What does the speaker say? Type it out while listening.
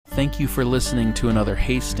thank you for listening to another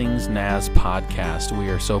Hastings Naz podcast. We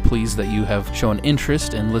are so pleased that you have shown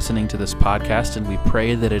interest in listening to this podcast, and we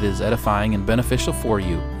pray that it is edifying and beneficial for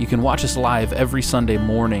you. You can watch us live every Sunday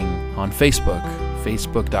morning on Facebook,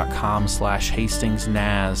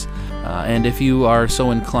 facebook.com/HastingsNaz. And if you are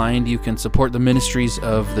so inclined, you can support the ministries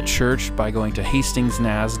of the church by going to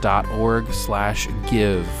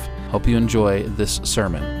hastingsnaz.org/give. Hope you enjoy this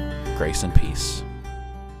sermon. Grace and peace.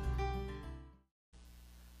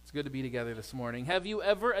 It's good to be together this morning. Have you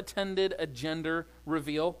ever attended a gender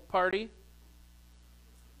reveal party?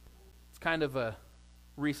 It's kind of a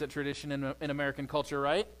recent tradition in American culture,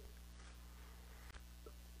 right?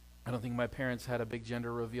 I don't think my parents had a big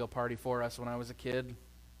gender reveal party for us when I was a kid.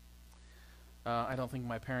 I don't think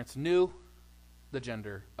my parents knew the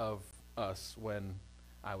gender of us when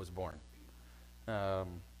I was born. I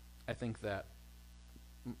think that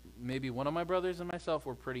maybe one of my brothers and myself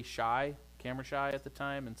were pretty shy, camera shy at the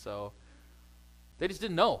time, and so they just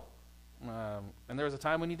didn't know. And there was a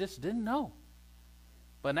time when you just didn't know.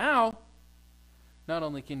 But now, not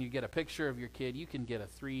only can you get a picture of your kid, you can get a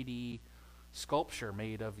 3D sculpture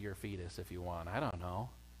made of your fetus if you want. I don't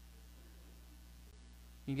know.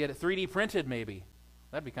 You can get it 3D printed maybe.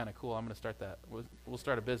 That'd be kind of cool. I'm going to start that. We'll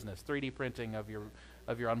start a business, 3D printing of your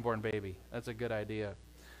unborn baby. That's a good idea.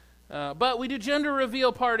 But we do gender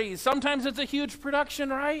reveal parties. Sometimes it's a huge production,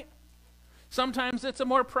 right? Sometimes it's a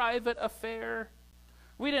more private affair.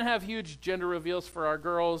 We didn't have huge gender reveals for our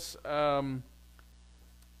girls, but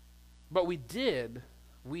we did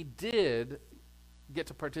get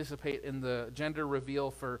to participate in the gender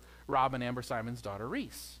reveal for Rob and Amber Simon's daughter,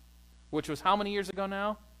 Reese, which was how many years ago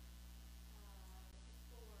now? 4.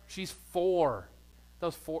 She's 4. That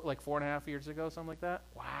was 4.5 years ago, something like that?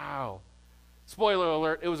 Wow. Spoiler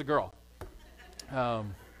alert, it was a girl.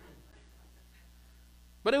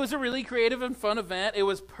 But it was a really creative and fun event. It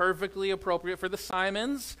was perfectly appropriate for the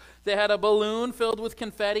Simons. They had a balloon filled with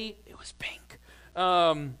confetti. It was pink.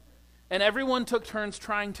 And everyone took turns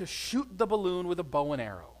trying to shoot the balloon with a bow and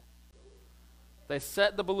arrow. They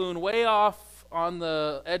set the balloon way off on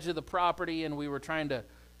the edge of the property, and we were trying to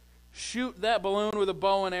shoot that balloon with a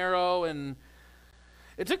bow and arrow. And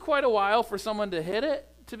it took quite a while for someone to hit it.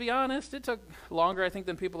 To be honest, it took longer, I think,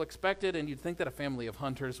 than people expected, and you'd think that a family of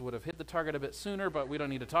hunters would have hit the target a bit sooner, but we don't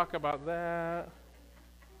need to talk about that.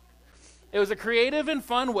 It was a creative and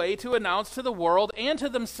fun way to announce to the world and to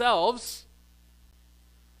themselves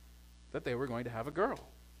that they were going to have a girl.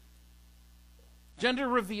 Gender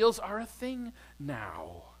reveals are a thing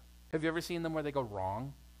now. Have you ever seen them where they go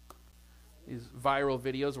wrong? These viral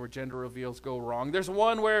videos where gender reveals go wrong. There's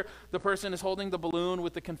one where the person is holding the balloon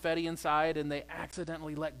with the confetti inside and they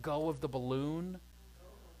accidentally let go of the balloon,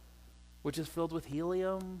 which is filled with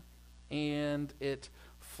helium, and it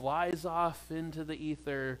flies off into the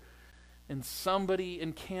ether, and somebody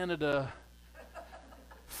in Canada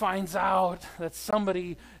finds out that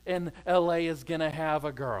somebody in LA is going to have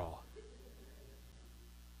a girl.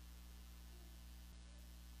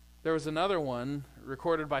 There was another one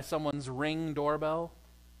recorded by someone's Ring doorbell.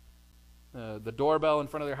 The doorbell in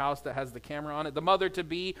front of their house that has the camera on it. The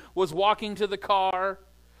mother-to-be was walking to the car,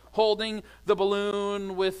 holding the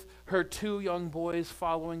balloon with her 2 young boys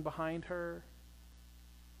following behind her.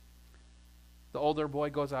 The older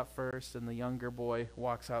boy goes out first, and the younger boy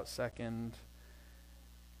walks out second,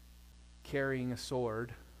 carrying a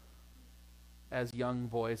sword, as young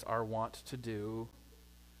boys are wont to do.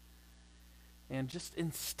 And just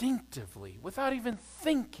instinctively, without even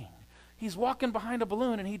thinking, he's walking behind a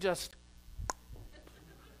balloon and he just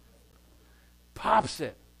pops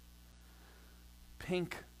it.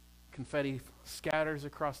 Pink confetti scatters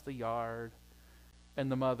across the yard, and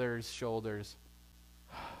the mother's shoulders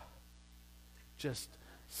just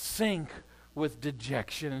sink with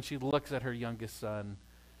dejection, and she looks at her youngest son.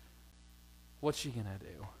 What's she gonna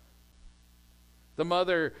do?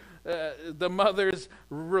 The mother's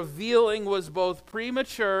revealing was both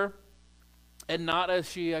premature and not as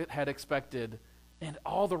she had expected, and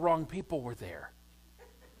all the wrong people were there.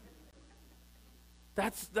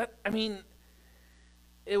 It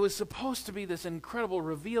was supposed to be this incredible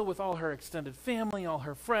reveal with all her extended family, all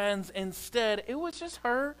her friends. Instead, it was just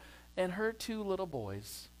her and her 2 little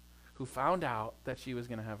boys who found out that she was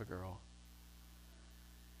going to have a girl.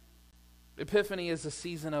 Epiphany is a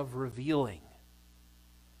season of revealing.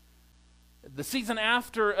 The season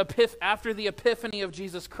after the Epiphany of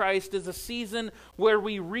Jesus Christ is a season where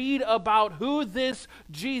we read about who this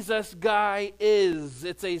Jesus guy is.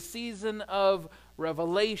 It's a season of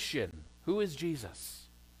revelation. Who is Jesus?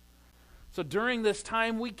 So during this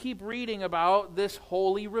time, we keep reading about this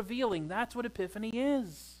holy revealing. That's what Epiphany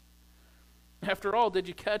is. After all, did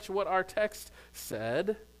you catch what our text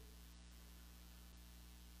said?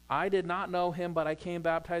 I did not know him, but I came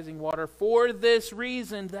baptizing water for this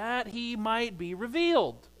reason, that he might be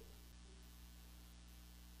revealed.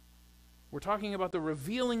 We're talking about the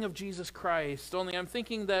revealing of Jesus Christ, only I'm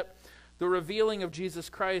thinking that the revealing of Jesus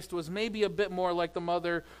Christ was maybe a bit more like the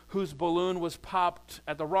mother whose balloon was popped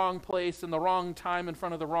at the wrong place in the wrong time in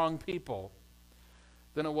front of the wrong people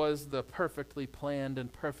than it was the perfectly planned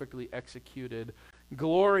and perfectly executed,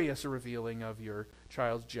 glorious revealing of your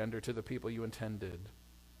child's gender to the people you intended.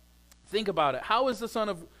 Think about it. How is the Son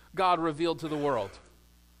of God revealed to the world?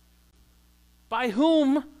 By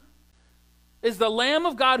whom is the Lamb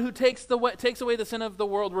of God who takes away the sin of the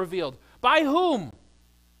world revealed? By whom?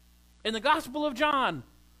 In the Gospel of John.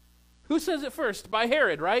 Who says it first? By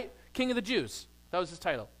Herod, right? King of the Jews. That was his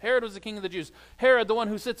title. Herod was the king of the Jews. Herod, the one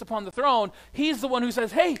who sits upon the throne, he's the one who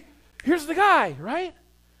says, hey, here's the guy, right?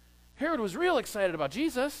 Herod was real excited about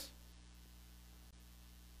Jesus.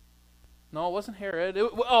 No, it wasn't Herod.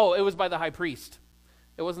 It was by the high priest.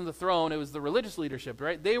 It wasn't the throne, it was the religious leadership,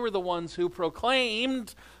 right? They were the ones who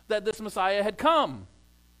proclaimed that this Messiah had come.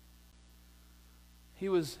 He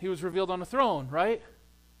was revealed on a throne, right?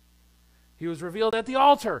 He was revealed at the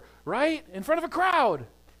altar, right? In front of a crowd.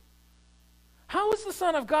 How is the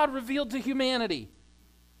Son of God revealed to humanity?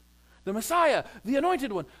 The Messiah, the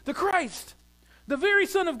Anointed One, the Christ. The very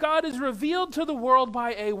Son of God is revealed to the world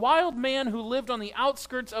by a wild man who lived on the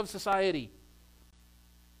outskirts of society.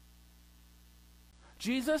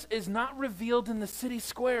 Jesus is not revealed in the city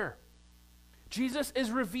square. Jesus is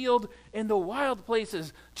revealed in the wild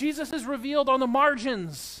places. Jesus is revealed on the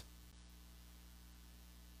margins.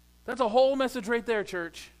 That's a whole message right there,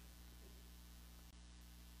 church.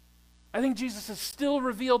 I think Jesus is still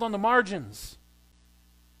revealed on the margins.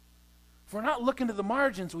 If we're not looking to the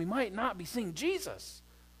margins, we might not be seeing Jesus.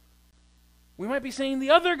 We might be seeing the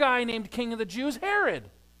other guy named King of the Jews, Herod.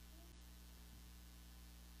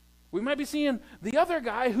 We might be seeing the other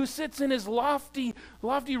guy who sits in his lofty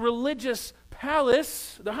religious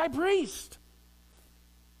palace, the high priest.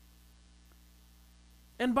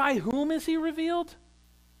 And by whom is he revealed?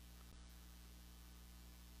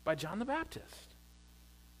 By John the Baptist.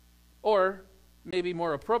 Or, maybe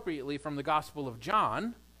more appropriately from the Gospel of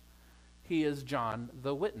John, he is John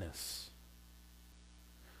the Witness.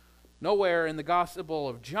 Nowhere in the Gospel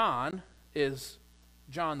of John is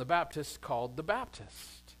John the Baptist called the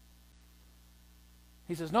Baptist.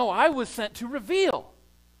 He says, no, I was sent to reveal.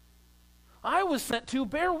 I was sent to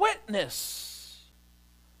bear witness.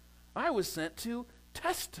 I was sent to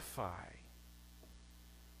testify.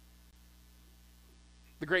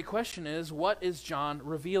 The great question is, what is John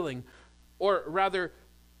revealing? Or rather,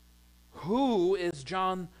 who is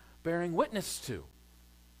John bearing witness to?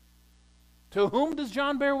 To whom does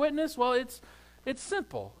John bear witness? Well, it's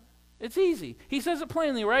simple. It's easy. He says it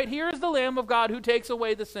plainly, right? Here is the Lamb of God who takes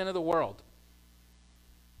away the sin of the world.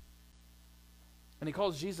 And he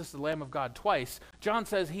calls Jesus the Lamb of God twice. John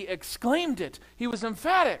says he exclaimed it. He was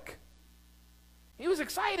emphatic. He was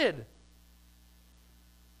excited.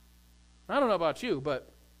 I don't know about you,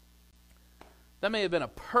 but that may have been a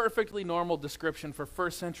perfectly normal description for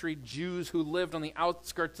first century Jews who lived on the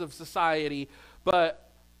outskirts of society.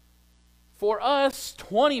 But for us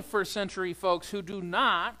 21st century folks who do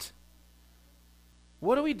not,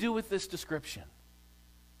 what do we do with this description?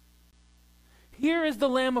 Here is the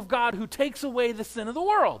Lamb of God who takes away the sin of the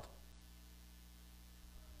world.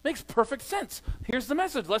 Makes perfect sense. Here's the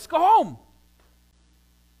message. Let's go home.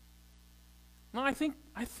 No, I think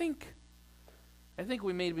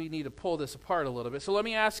we maybe need to pull this apart a little bit. So let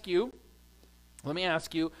me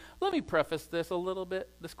preface this a little bit,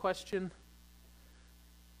 this question.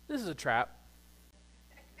 This is a trap.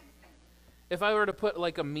 If I were to put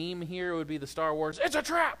like a meme here, it would be the Star Wars, it's a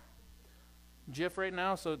trap! GIF right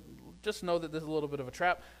now, so just know that this is a little bit of a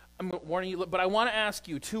trap. I'm warning you, but I want to ask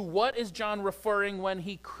you, to what is John referring when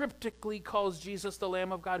he cryptically calls Jesus the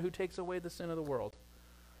Lamb of God who takes away the sin of the world?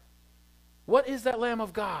 What is that Lamb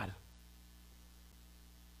of God?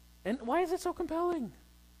 And why is it so compelling?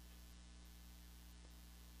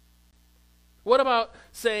 What about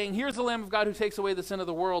saying, here's the Lamb of God who takes away the sin of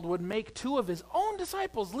the world, would make two of his own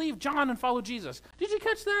disciples leave John and follow Jesus? Did you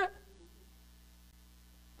catch that?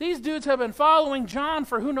 These dudes have been following John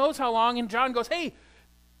for who knows how long, and John goes, hey,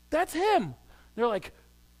 that's him. They're like,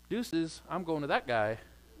 deuces, I'm going to that guy.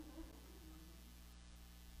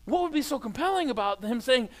 What would be so compelling about him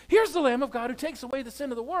saying, here's the Lamb of God who takes away the sin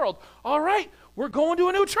of the world. All right, we're going to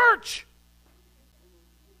a new church.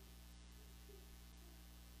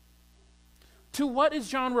 To what is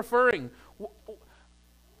John referring?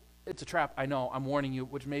 it's a trap. I know, I'm warning you,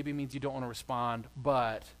 which maybe means you don't want to respond,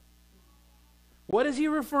 but what is he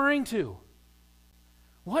referring to?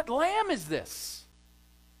 What lamb is this?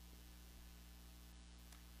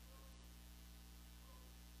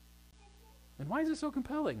 And why is it so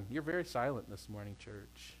compelling? You're very silent this morning,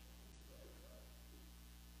 church.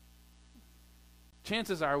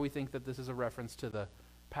 Chances are we think that this is a reference to the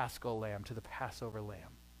Paschal lamb, to the Passover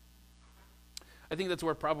lamb. I think that's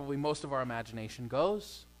where probably most of our imagination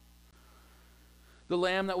goes. The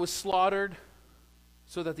lamb that was slaughtered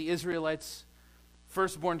so that the Israelites'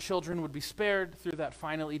 firstborn children would be spared through that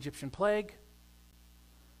final Egyptian plague.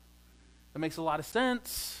 That makes a lot of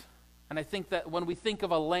sense. And I think that when we think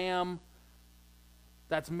of a lamb,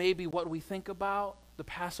 that's maybe what we think about, the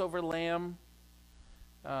Passover lamb.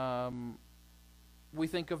 We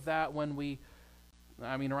think of that when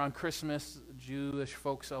around Christmas, Jewish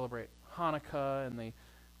folks celebrate Hanukkah, and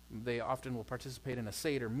they often will participate in a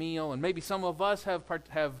Seder meal, and maybe some of us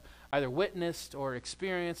have either witnessed or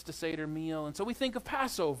experienced a Seder meal, and so we think of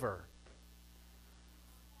Passover.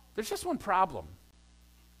 There's just one problem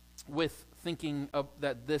with thinking of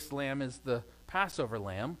that this lamb is the Passover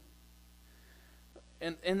lamb,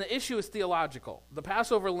 and the issue is theological. The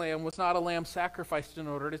Passover lamb was not a lamb sacrificed in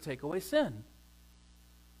order to take away sin.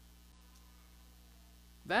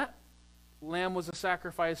 That lamb was a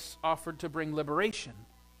sacrifice offered to bring liberation,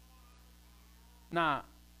 not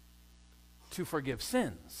to forgive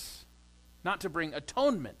sins, not to bring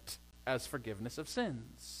atonement as forgiveness of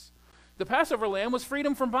sins. The Passover lamb was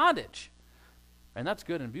freedom from bondage, and that's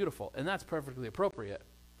good and beautiful, and that's perfectly appropriate.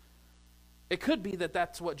 It could be that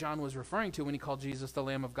that's what John was referring to when he called Jesus the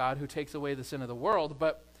Lamb of God who takes away the sin of the world,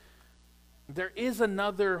 but there is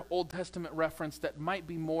another Old Testament reference that might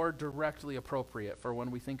be more directly appropriate for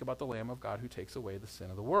when we think about the Lamb of God who takes away the sin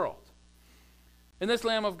of the world. And this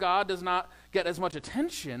Lamb of God does not get as much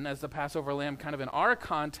attention as the Passover lamb kind of in our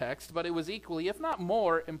context, but it was equally, if not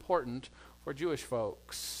more, important for Jewish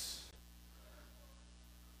folks.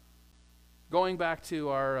 Going back to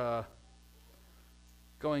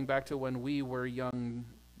when we were young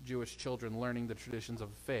Jewish children learning the traditions of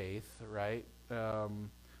faith, right?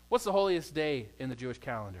 What's the holiest day in the Jewish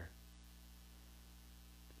calendar?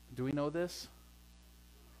 Do we know this?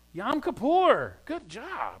 Yom Kippur. Good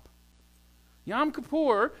job. Yom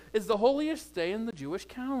Kippur is the holiest day in the Jewish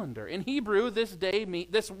calendar. In Hebrew,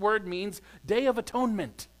 this word means Day of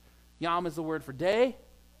Atonement. Yom is the word for day.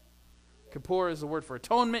 Kippur is the word for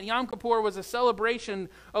atonement. Yom Kippur was a celebration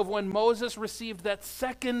of when Moses received that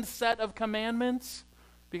second set of commandments.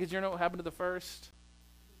 Because you know what happened to the first?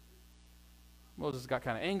 Moses got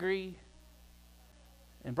kind of angry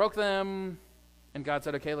and broke them. And God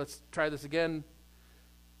said, okay, let's try this again.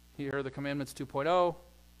 Here are the commandments 2.0.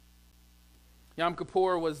 Yom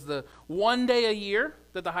Kippur was the one day a year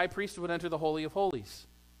that the high priest would enter the Holy of Holies.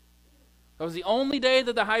 That was the only day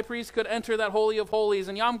that the high priest could enter that Holy of Holies.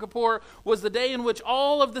 And Yom Kippur was the day in which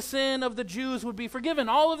all of the sin of the Jews would be forgiven.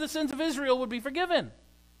 All of the sins of Israel would be forgiven.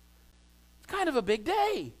 It's kind of a big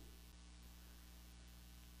day.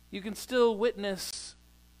 You can still witness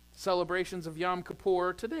celebrations of Yom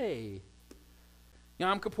Kippur today.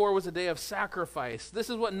 Yom Kippur was a day of sacrifice. This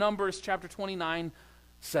is what Numbers chapter 29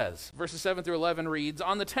 says. Verses 7 through 11 reads,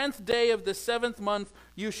 "On the 10th day of the 7th month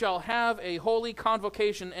you shall have a holy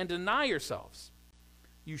convocation and deny yourselves.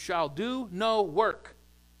 You shall do no work.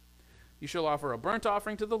 You shall offer a burnt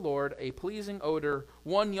offering to the Lord, a pleasing odor,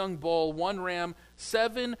 1 young bull, 1 ram,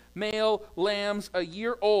 7 male lambs a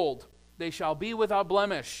year old. They shall be without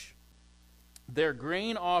blemish. Their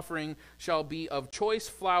grain offering shall be of choice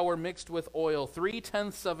flour mixed with oil,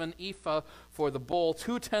 3/10 of an ephah for the bull,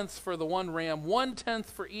 2/10 for the 1 ram, 1/10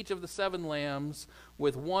 for each of the 7 lambs,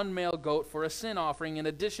 with 1 male goat for a sin offering, in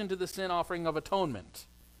addition to the sin offering of atonement,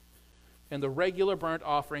 and the regular burnt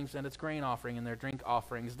offerings and its grain offering and their drink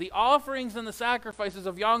offerings." The offerings and the sacrifices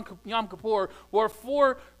of Yom Kippur were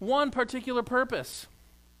for one particular purpose: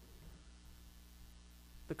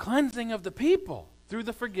 the cleansing of the people through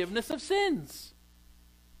the forgiveness of sins.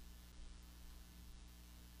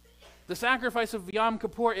 The sacrifice of Yom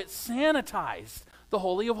Kippur, it sanitized the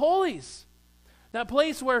Holy of Holies, that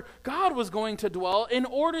place where God was going to dwell, in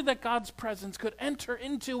order that God's presence could enter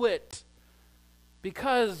into it.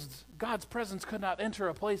 Because God's presence could not enter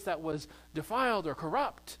a place that was defiled or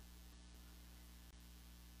corrupt.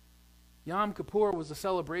 Yom Kippur was a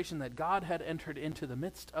celebration that God had entered into the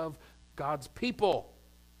midst of God's people.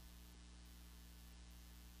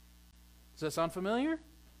 Does that sound familiar?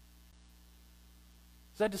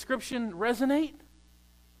 Does that description resonate?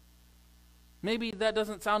 Maybe that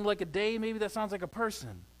doesn't sound like a day, maybe that sounds like a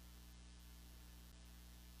person.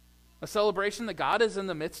 A celebration that God is in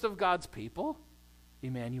the midst of God's people,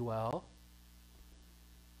 Emmanuel.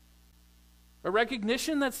 A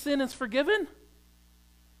recognition that sin is forgiven?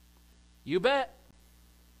 You bet.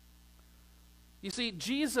 You see,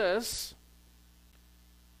 Jesus,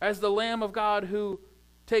 as the Lamb of God who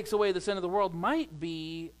takes away the sin of the world, might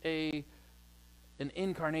be an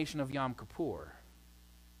incarnation of Yom Kippur.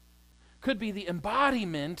 Could be the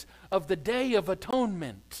embodiment of the Day of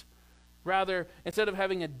Atonement. Rather, instead of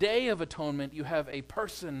having a Day of Atonement, you have a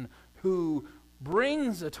person who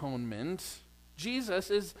brings atonement.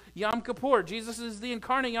 Jesus is Yom Kippur. Jesus is the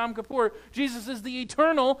incarnate Yom Kippur. Jesus is the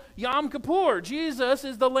eternal Yom Kippur. Jesus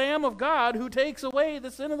is the Lamb of God who takes away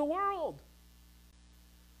the sin of the world.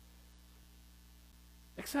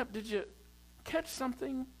 Except, did you catch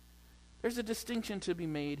something? There's a distinction to be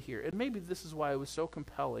made here. And maybe this is why it was so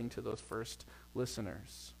compelling to those first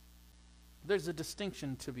listeners. There's a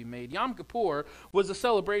distinction to be made. Yom Kippur was a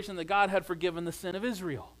celebration that God had forgiven the sin of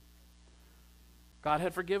Israel. God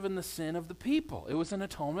had forgiven the sin of the people. It was an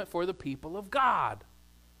atonement for the people of God.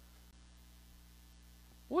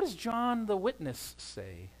 What does John the Witness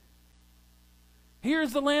say?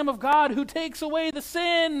 Here's the Lamb of God who takes away the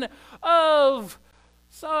sin of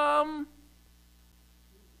some.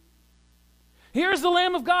 Here's the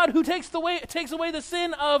Lamb of God who takes away the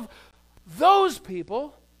sin of those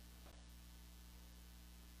people.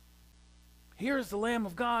 Here's the Lamb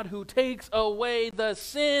of God who takes away the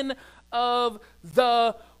sin of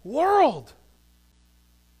the world.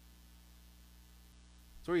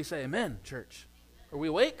 So where you say amen, church? Are we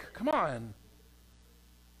awake? Come on.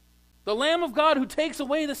 The Lamb of God who takes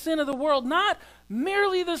away the sin of the world, not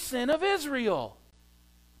merely the sin of Israel.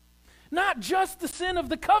 Not just the sin of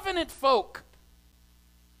the covenant folk.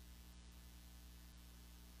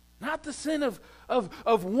 Not the sin of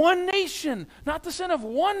one nation. Not the sin of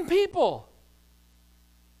one people.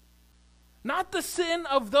 Not the sin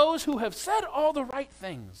of those who have said all the right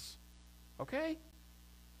things. Okay?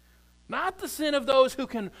 Not the sin of those who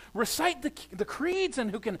can recite the creeds and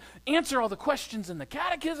who can answer all the questions in the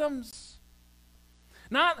catechisms.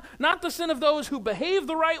 Not the sin of those who behave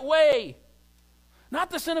the right way. Not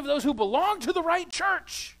the sin of those who belong to the right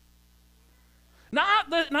church.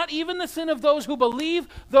 Not even the sin of those who believe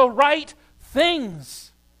the right things.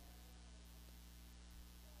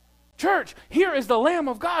 Church, here is the Lamb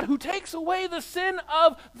of God who takes away the sin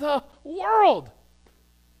of the world.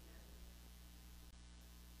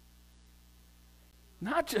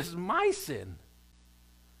 Not just my sin.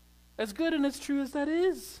 As good and as true as that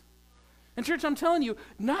is. And church, I'm telling you,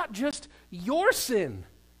 not just your sin.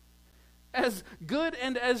 As good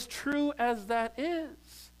and as true as that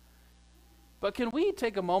is. But can we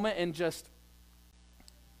take a moment and just...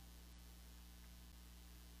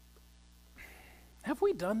 Have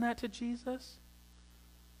we done that to Jesus?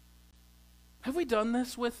 Have we done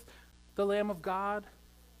this with the Lamb of God?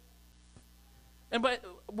 And but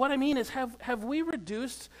what I mean is, have we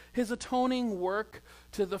reduced his atoning work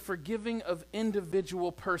to the forgiving of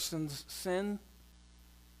individual persons' sin?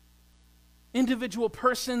 Individual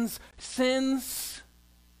persons' sins?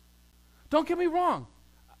 Don't get me wrong.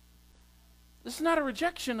 This is not a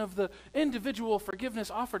rejection of the individual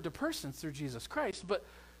forgiveness offered to persons through Jesus Christ, but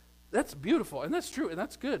that's beautiful, and that's true, and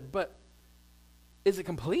that's good, but is it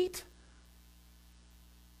complete?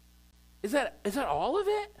 Is that all of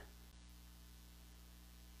it?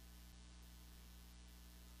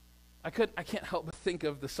 I can't help but think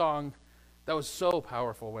of the song that was so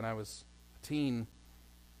powerful when I was a teen.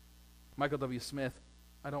 Michael W. Smith.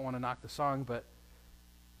 I don't want to knock the song, but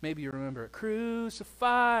maybe you remember it.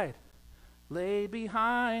 Crucified, laid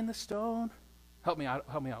behind the stone. Help me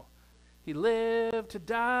out. He lived to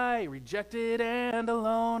die, rejected and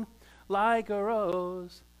alone, like a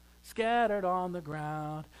rose scattered on the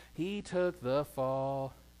ground. He took the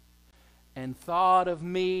fall and thought of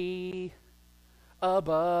me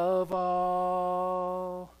above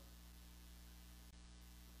all.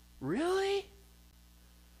 Really?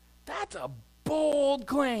 That's a bold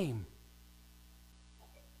claim.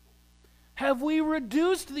 Have we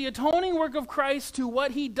reduced the atoning work of Christ to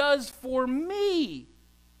what he does for me?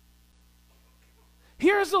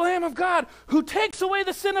 Here's the Lamb of God who takes away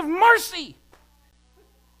the sin of mercy.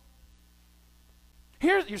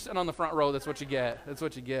 You're sitting on the front row, that's what you get. That's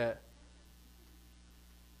what you get.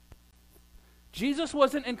 Jesus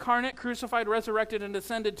wasn't incarnate, crucified, resurrected, and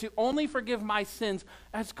ascended to only forgive my sins,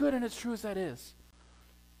 as good and as true as that is.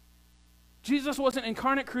 Jesus wasn't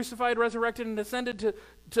incarnate, crucified, resurrected, and ascended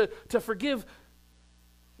to forgive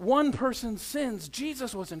one person's sins.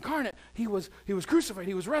 Jesus was incarnate. He was crucified,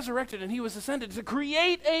 he was resurrected, and he was ascended to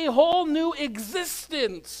create a whole new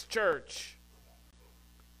existence, church.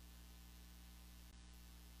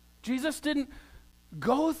 Jesus didn't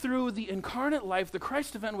go through the incarnate life. The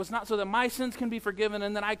Christ event was not so that my sins can be forgiven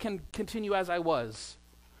and then I can continue as I was.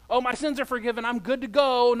 Oh, my sins are forgiven. I'm good to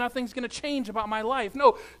go. Nothing's going to change about my life.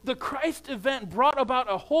 No, the Christ event brought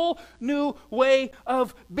about a whole new way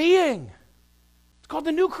of being. It's called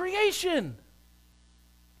the new creation.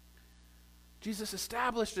 Jesus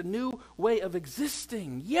established a new way of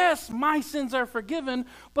existing. Yes, my sins are forgiven,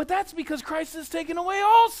 but that's because Christ has taken away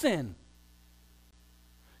all sin.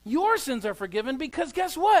 Your sins are forgiven because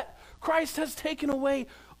guess what? Christ has taken away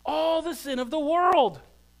all the sin of the world.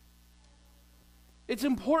 It's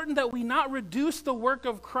important that we not reduce the work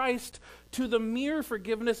of Christ to the mere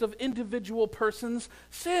forgiveness of individual persons'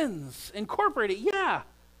 sins. Incorporate it, yeah.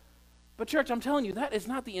 But church, I'm telling you, that is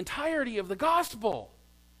not the entirety of the gospel.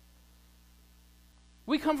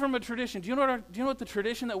 We come from a tradition. Do you know what the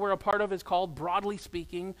tradition that we're a part of is called, broadly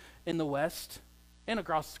speaking, in the West and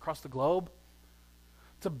across the globe?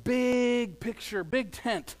 It's a big picture, big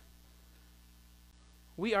tent.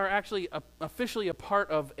 We are actually officially a part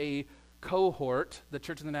of a cohort. The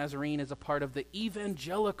Church of the Nazarene is a part of the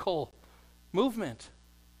evangelical movement.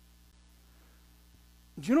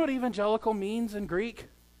 Do you know what evangelical means in Greek?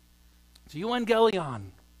 It's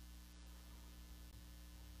euangelion.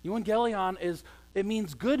 Euangelion it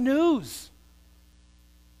means good news.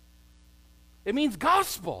 It means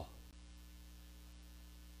gospel.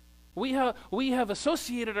 We have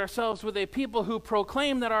associated ourselves with a people who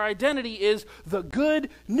proclaim that our identity is the good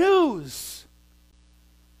news.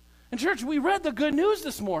 And church, we read the good news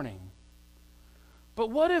this morning. But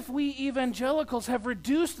what if we evangelicals have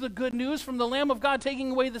reduced the good news from the Lamb of God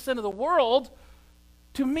taking away the sin of the world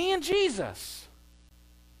to me and Jesus?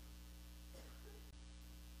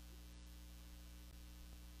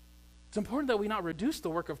 It's important that we not reduce the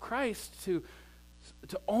work of Christ to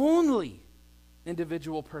only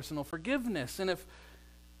individual personal forgiveness. And if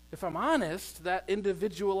I'm honest, that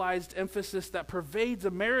individualized emphasis that pervades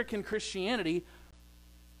American Christianity,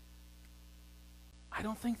 I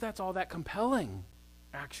don't think that's all that compelling,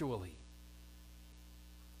 actually.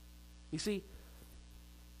 You see,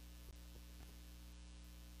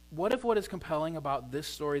 what if what is compelling about this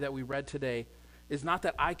story that we read today is not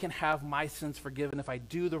that I can have my sins forgiven if I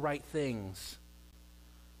do the right things,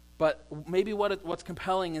 but maybe what's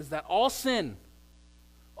compelling is that all sin,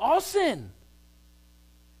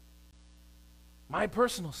 my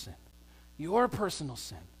personal sin, your personal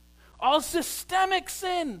sin, all systemic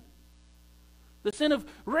sin, the sin of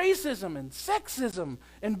racism and sexism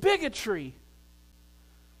and bigotry,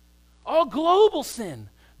 all global sin,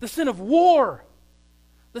 the sin of war,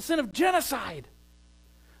 the sin of genocide,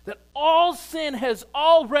 that all sin has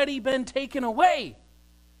already been taken away.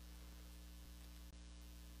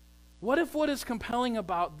 What if what is compelling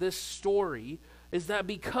about this story is that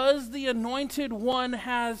because the Anointed One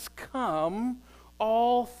has come,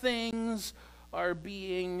 all things are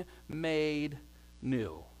being made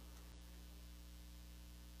new?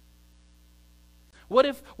 What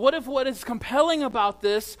if what is compelling about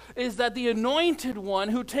this is that the Anointed One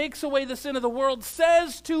who takes away the sin of the world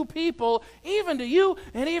says to people, even to you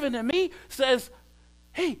and even to me, says,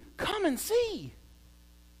 hey, come and see.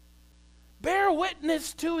 Bear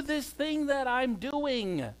witness to this thing that I'm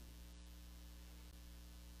doing.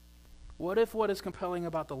 What if what is compelling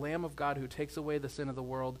about the Lamb of God who takes away the sin of the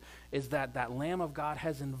world is that that Lamb of God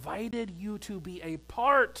has invited you to be a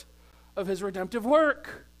part of his redemptive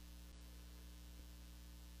work?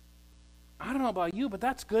 I don't know about you, but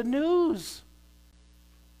that's good news.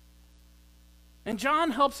 And John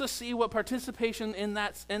helps us see what participation in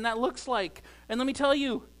that looks like. And let me tell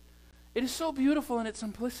you, it is so beautiful in its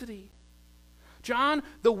simplicity. John,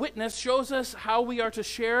 the witness, shows us how we are to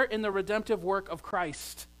share in the redemptive work of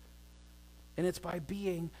Christ. And it's by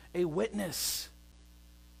being a witness.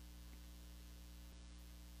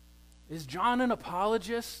 Is John an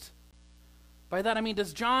apologist? By that I mean,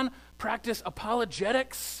 does John practice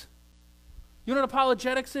apologetics? You know what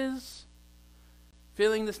apologetics is?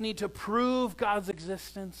 Feeling this need to prove God's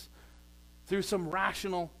existence through some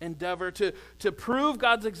rational endeavor, to prove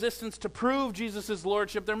God's existence, to prove Jesus'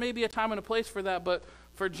 lordship. There may be a time and a place for that, but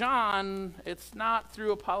for John, it's not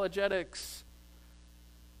through apologetics.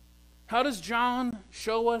 How does John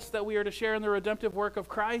show us that we are to share in the redemptive work of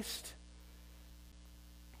Christ?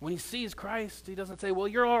 When he sees Christ, he doesn't say, well,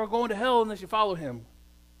 you're all going to hell unless you follow him.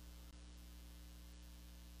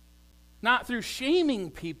 Not through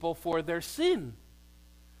shaming people for their sin.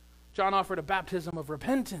 John offered a baptism of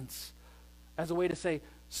repentance as a way to say,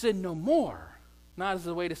 sin no more. Not as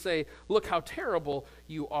a way to say, look how terrible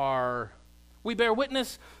you are. We bear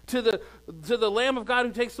witness to the Lamb of God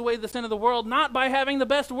who takes away the sin of the world, not by having the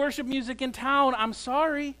best worship music in town. I'm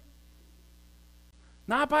sorry.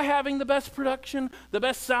 Not by having the best production, the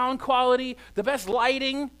best sound quality, the best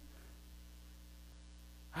lighting.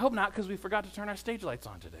 I hope not, because we forgot to turn our stage lights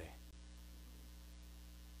on today.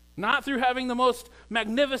 Not through having the most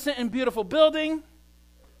magnificent and beautiful building.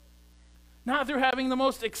 Not through having the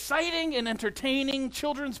most exciting and entertaining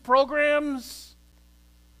children's programs.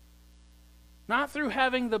 Not through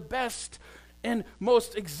having the best and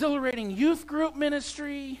most exhilarating youth group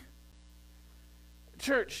ministry.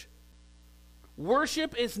 Church,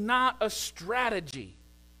 worship is not a strategy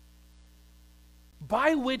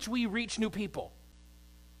by which we reach new people.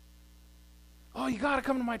 Oh, you got to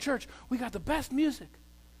come to my church. We got the best music.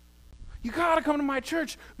 You got to come to my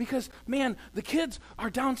church because, man, the kids are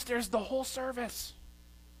downstairs the whole service.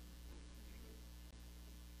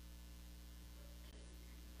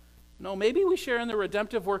 No, maybe we share in the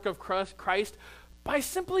redemptive work of Christ by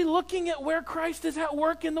simply looking at where Christ is at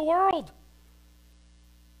work in the world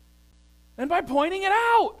and by pointing it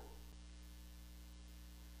out.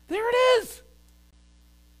 There it is.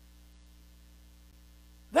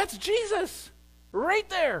 That's Jesus right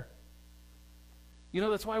there. You know,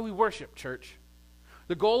 that's why we worship, church.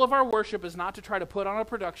 The goal of our worship is not to try to put on a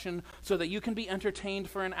production so that you can be entertained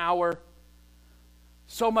for an hour,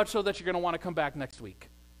 so much so that you're going to want to come back next week.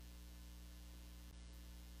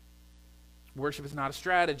 Worship is not a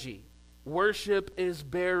strategy. Worship is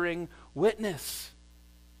bearing witness.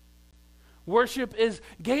 Worship is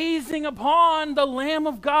gazing upon the Lamb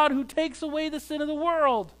of God who takes away the sin of the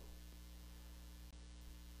world.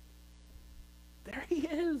 There he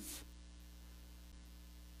is.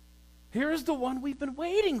 Here's the one we've been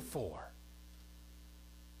waiting for.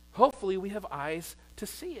 Hopefully we have eyes to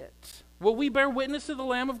see it. Will we bear witness to the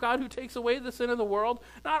Lamb of God who takes away the sin of the world?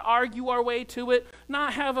 Not argue our way to it,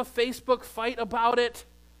 not have a Facebook fight about it,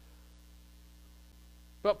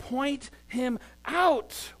 but point him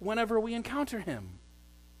out whenever we encounter him.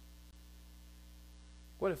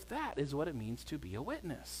 What if that is what it means to be a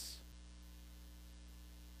witness?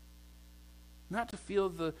 Not to feel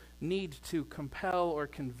the need to compel or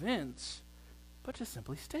convince, but to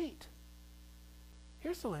simply state,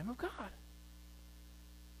 here's the Lamb of God.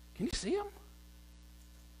 Can you see him?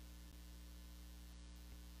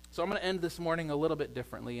 So I'm going to end this morning a little bit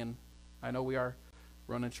differently, and I know we are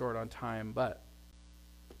running short on time, but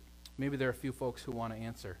maybe there are a few folks who want to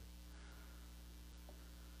answer.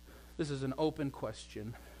 This is an open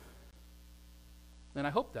question, and I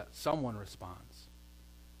hope that someone responds.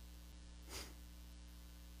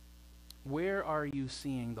 Where are you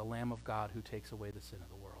seeing the Lamb of God who takes away the sin of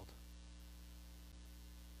the world?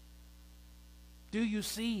 Do you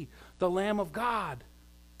see the Lamb of God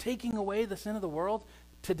taking away the sin of the world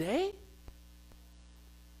today?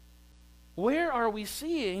 Where are we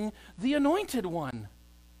seeing the Anointed One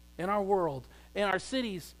in our world, in our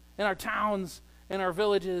cities, in our towns, in our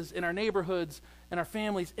villages, in our neighborhoods, in our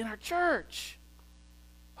families, in our church?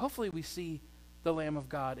 Hopefully we see the Lamb of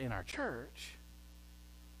God in our church.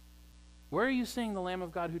 Where are you seeing the Lamb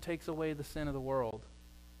of God who takes away the sin of the world?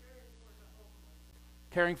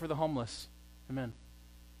 Caring for the homeless. Amen.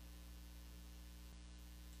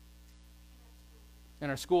 In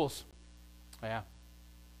our schools. Oh, yeah.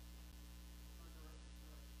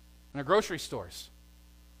 In our grocery stores.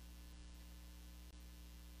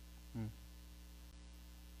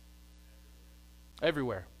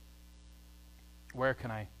 Everywhere. Where can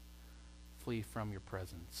I flee from your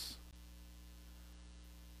presence?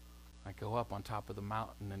 I go up on top of the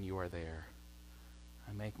mountain and you are there.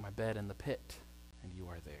 I make my bed in the pit and you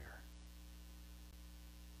are there.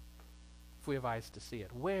 If we have eyes to see it,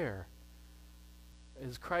 where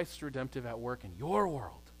is Christ's redemptive at work in your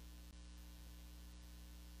world?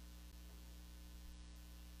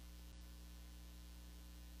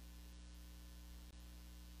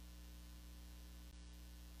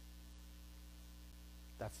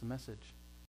 That's the message.